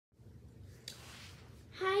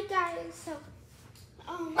Hi guys, so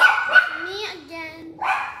me again.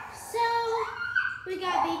 So we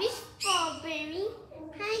got baby Strawberry.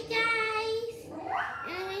 Hi guys.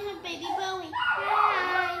 And we have baby Bowie.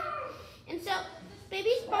 Hi. And so baby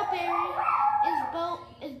Strawberry is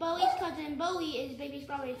Bowie's cousin. Bowie is baby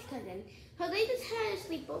Strawberry's cousin. So they just had a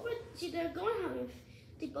sleepover. So they're going to have a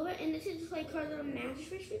sleepover, and this is like her little mattress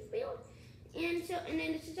we built. And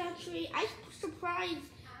then this is actually, I surprised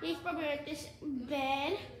baby Strawberry at this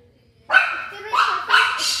bed.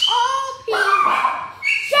 It's all pink.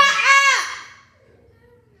 Shut up!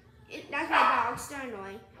 That's my dog, so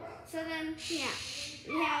annoying. So then, yeah,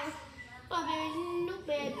 we have Strawberry's new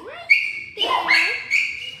bed right there.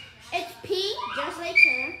 It's pink, just like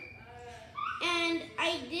her. And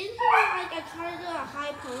I did I tried to do a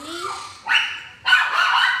high pony.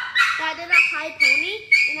 So I did a high pony,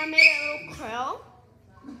 and I made a little curl.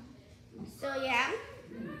 So yeah.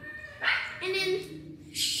 And then,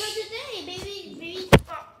 so today, baby,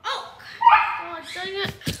 oh, dang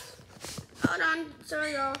it. Hold on,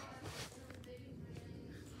 sorry y'all.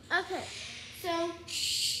 Okay, so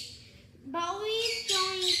Bowie's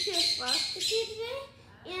going to foster care today,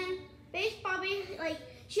 and baby Bobby,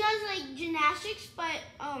 she has gymnastics, but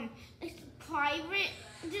it's private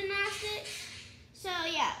gymnastics. So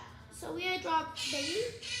yeah, so we gotta drop baby.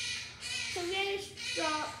 So we gotta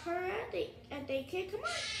drop her at daycare. Come on.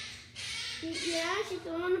 Yeah, she's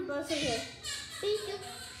going on the bus right here.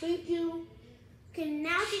 Thank you. Okay,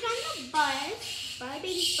 now she's on the bus. Bye,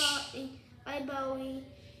 baby Bobby. Bye, Bowie.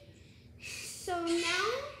 So now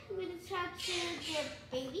we just have to get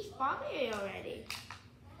baby Strawberry already.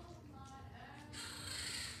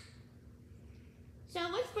 So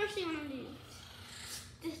what's first thing you want to do?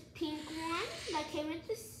 This pink one that came with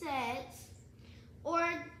the sets,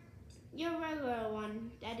 or your regular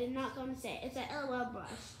one that did not come set. It's an LOL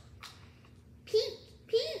brush. Pink.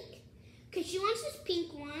 Because she wants this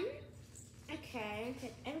pink one. Okay,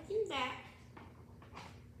 put everything back.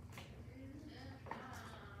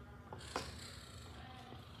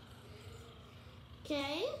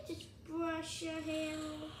 Okay, just brush your hair.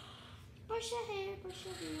 Brush your hair. Brush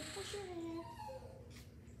your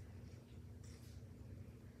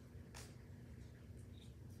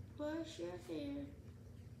hair.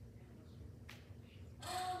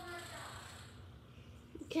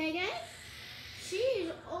 Okay, guys? She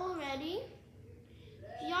is all ready.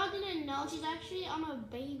 If y'all didn't know, she's actually a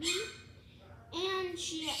baby, and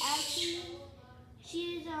she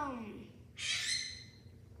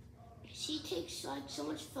takes so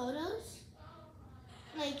much photos.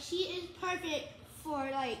 She is perfect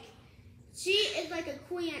for she is a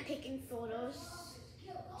queen at taking photos.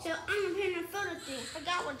 So I'm preparing a photo thing. I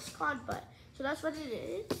forgot what it's called, but so that's what it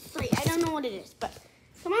is. I don't know what it is, but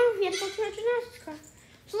come on, we have to go to our gymnastics class.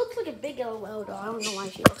 She looks like a big LOL doll. I don't know why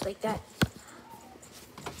she looks like that.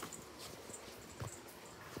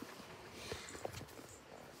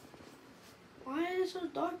 Why is it so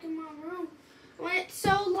dark in my room when it's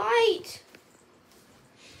so light?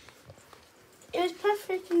 It was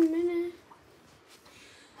perfect in a minute.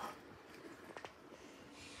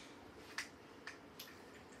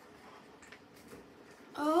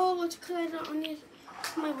 Oh, it's because I don't need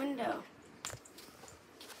my window.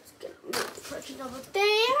 Put it over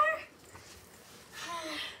there.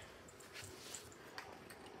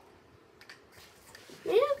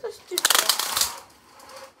 Maybe let's do this.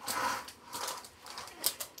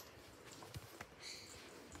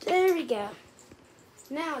 There we go.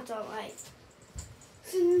 Now it's all right.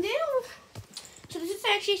 So this is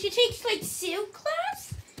actually, she takes silk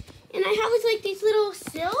class, and I have these little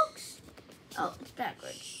silks. Oh, it's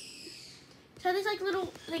backwards. So there's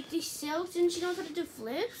little these silks, and she knows how to do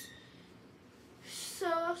flips. So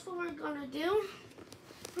that's what we're gonna do.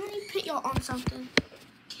 Let me put y'all on something.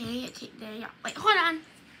 Okay, there you go. Wait, hold on.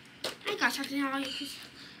 I got something on you because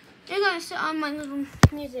they're gonna sit on my little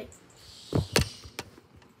music.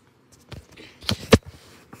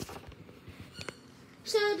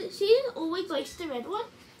 So she always likes the red one.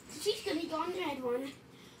 So she's gonna go on the red one.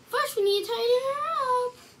 First, we need to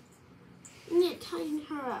tighten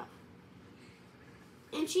her up.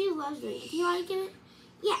 And she loves it. Do you like it?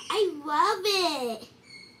 Yeah, I love it.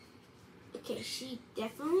 Okay, she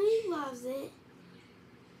definitely loves it.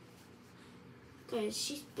 Because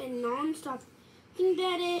she's been non-stop looking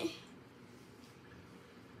at it.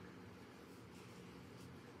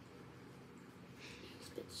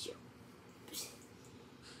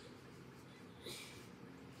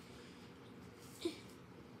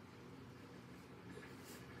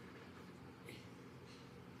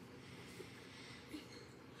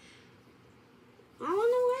 I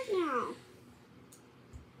want to work now.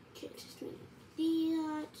 Okay, just need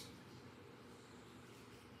that.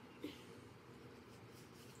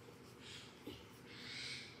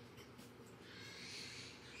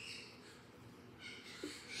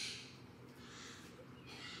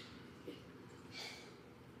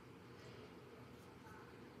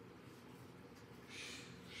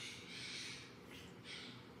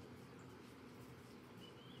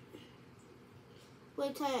 we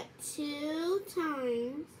tie it 2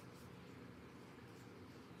 times.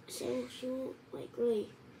 So she won't like really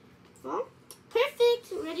fall.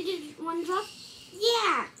 Perfect. Ready to do one drop?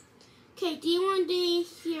 Yeah. Okay, do you want to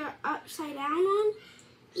do your upside down one?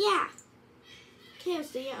 Yeah. Okay,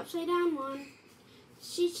 let's do your upside down one.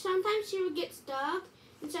 Sometimes she will get stuck,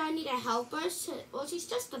 and so I need to help her. Well, she's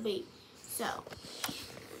just a baby. So,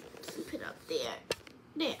 keep it up there.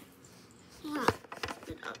 There. Yeah. Put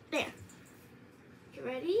it up there. You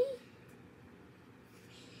ready?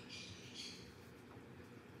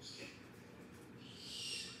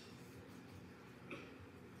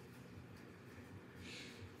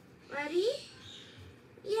 Ready?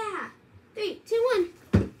 Yeah. 3, 2,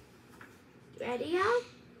 1. Ready, y'all?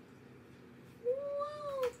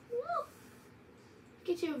 Whoa, whoa.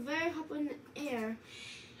 Get you very up in the air.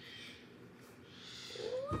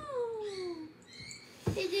 Whoa.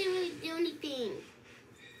 They didn't really do anything.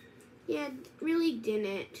 Yeah, really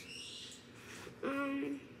didn't.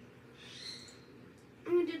 I'm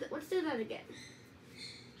gonna do that. Let's do that again.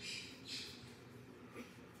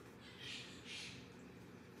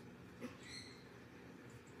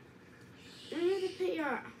 I'm gonna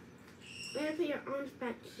put your arms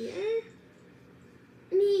back here.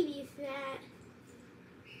 Maybe it's that.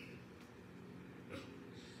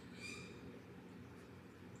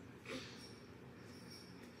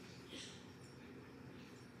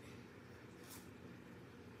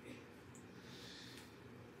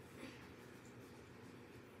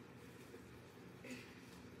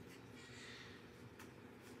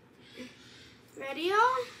 Ready,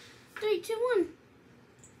 y'all? 3, 2, 1.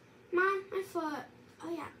 Mom, my foot. Oh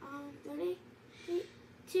yeah. Ready? 3,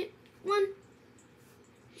 2, 1.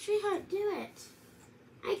 Sweetheart, do it.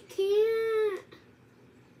 I can't.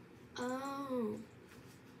 Oh.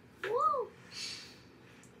 Whoa.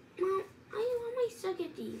 Mom, I might suck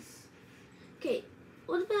at these. Okay.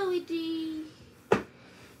 What about we do?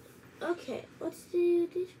 Okay. Let's do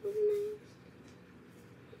this one next.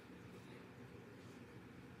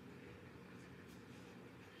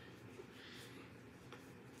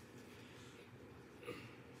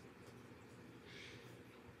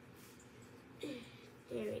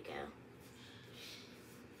 There we go.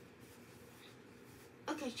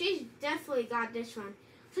 Okay, she's definitely got this one.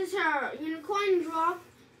 This is her unicorn drop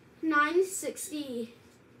 960.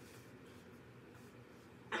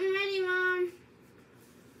 I'm ready, Mom.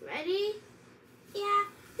 Ready? Yeah.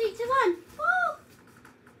 3, 2, 1. Woo!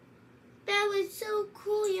 That was so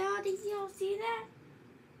cool, y'all. Did y'all see that?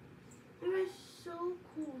 That was so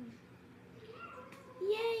cool.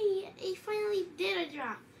 Yay! He finally did a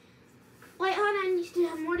drop. Wait, hold on. You still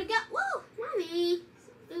have more to go. Woo! Mommy.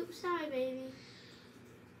 Oops, sorry, baby.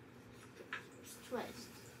 Twist.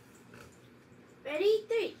 Ready?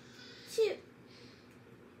 3, 2,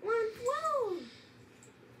 1. Whoa!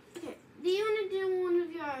 Okay. Do you want to do one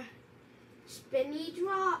of your spinny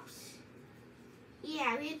drops?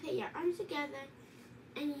 Yeah, we put your arms together,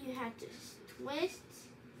 and you have to twist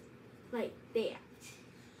like that.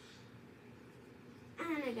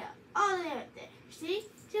 I'm gonna go all the way up there. See?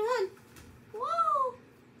 2, 1. Whoa!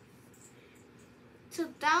 So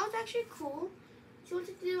that was actually cool. She wants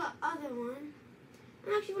to do the other one.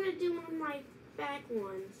 I actually want to do one of my back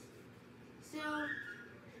ones. So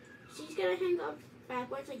she's gonna hang up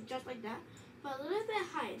backwards, like just like that, but a little bit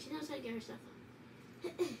higher. She knows how to get herself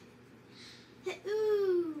up.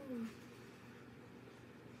 Ooh!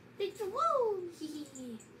 It's woo!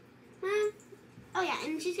 Mom. Oh yeah,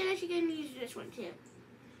 and she's gonna use this one too.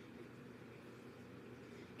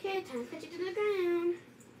 Okay, time to put it to the ground.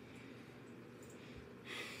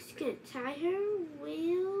 Just gonna tie her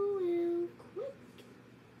real quick.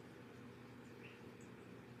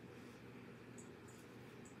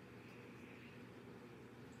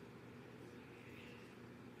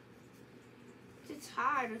 It's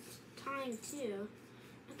hard with time too.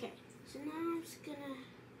 Okay, so now I'm just gonna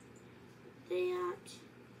do that.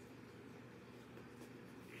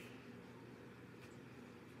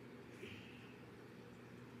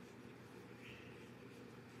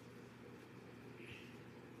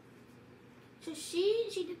 So she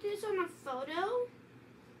did this on a photo.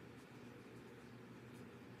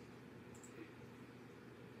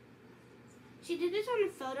 She did this on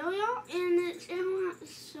a photo, y'all, and it turned out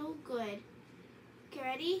so good. Okay,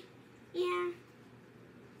 ready? Yeah.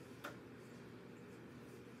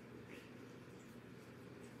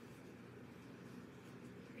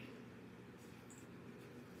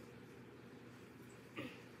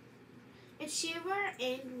 It's silver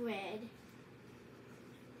and red.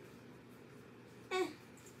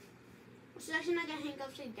 She's actually not gonna hang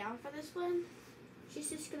upside down for this one. She's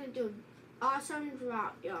just gonna do an awesome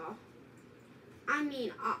drop, y'all. I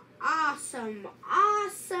mean, awesome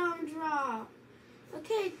drop.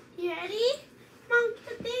 Okay, you ready? Mom,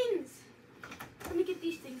 get the things. Let me get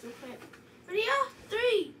these things real quick. Ready?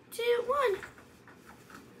 3, 2, 1.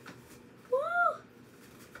 Woo!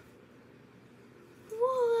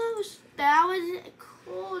 Whoa, that was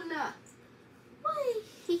cool.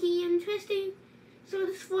 Wait, I'm twisting. So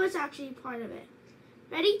this floor is actually part of it.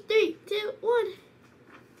 Ready? 3, 2, 1.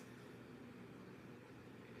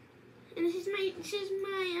 And this is my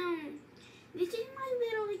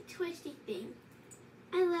little like twisty thing.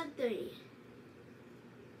 I love doing it.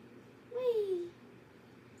 Whee!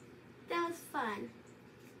 That was fun.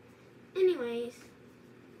 Anyways,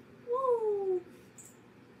 woo!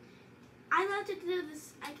 I love to do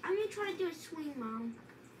this. I'm gonna try to do a swing, Mom.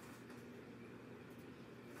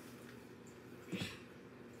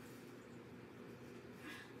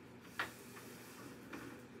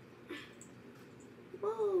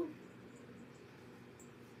 Whoa!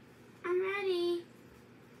 I'm ready.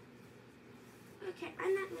 Okay,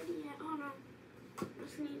 I'm not ready yet. Hold on. I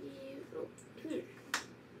just need you. Oh, come here.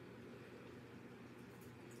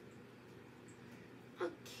 Okay,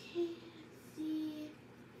 let's see.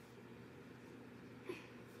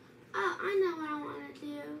 Oh, I know what I want to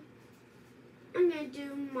do. I'm going to do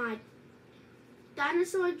my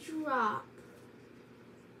dinosaur drop.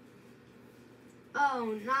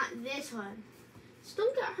 Oh, not this one. Just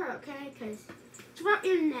don't get hurt, okay? Because drop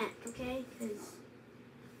your neck, okay? Because,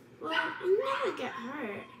 well, I never get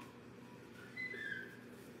hurt.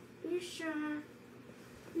 You sure?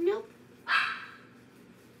 Nope.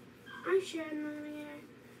 I'm sure I'm not gonna get hurt.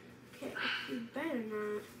 Okay, you better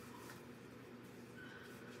not.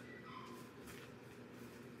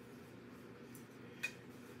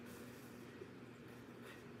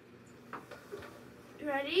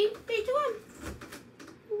 Ready? 3, 2, 1.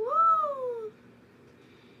 Whoa!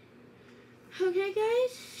 Okay,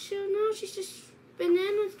 guys. So now she's just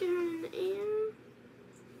spinning. Let's get her in the air.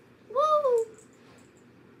 Woo!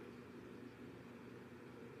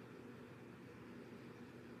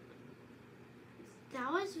 That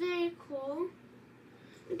was very cool.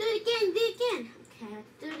 Do it again. Do it again. Okay,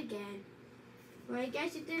 let's do it again. Well, I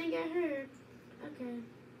guess it didn't get hurt. Okay.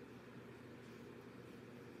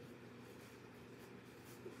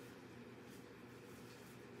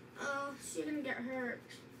 Oh, she's gonna get hurt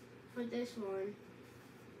for this one.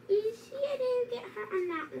 You see, I didn't get hurt on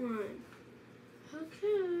that one.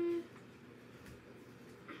 Okay.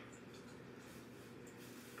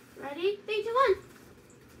 Ready? 3, 2, 1.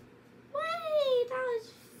 Wait, that was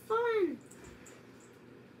fun.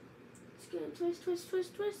 Let's go. Twist, twist,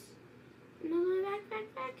 twist, twist. Another one. Back, back,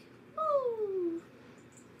 back. Woo!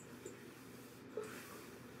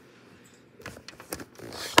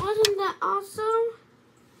 Wasn't that awesome?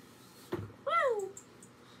 Woo!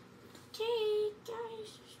 Okay,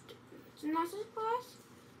 guys. Gymnastics class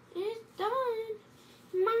is done.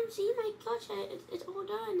 Mom, see, my gosh, it's all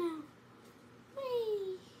done now.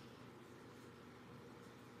 Whee!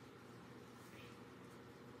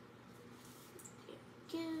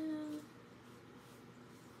 Go.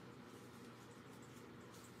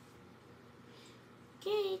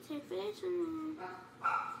 Okay, time for this one.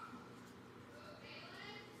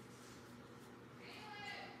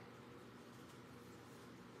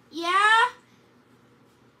 Yeah?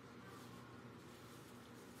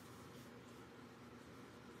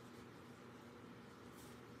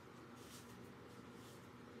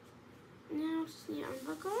 Now, see,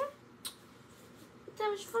 unbuckle. That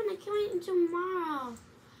was fun. I can't wait until tomorrow.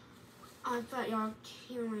 I bet y'all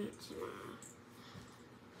can't wait tomorrow.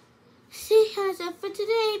 See, that's it for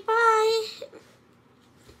today. Bye.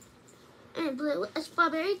 And blue, a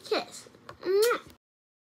strawberry kiss. Mwah.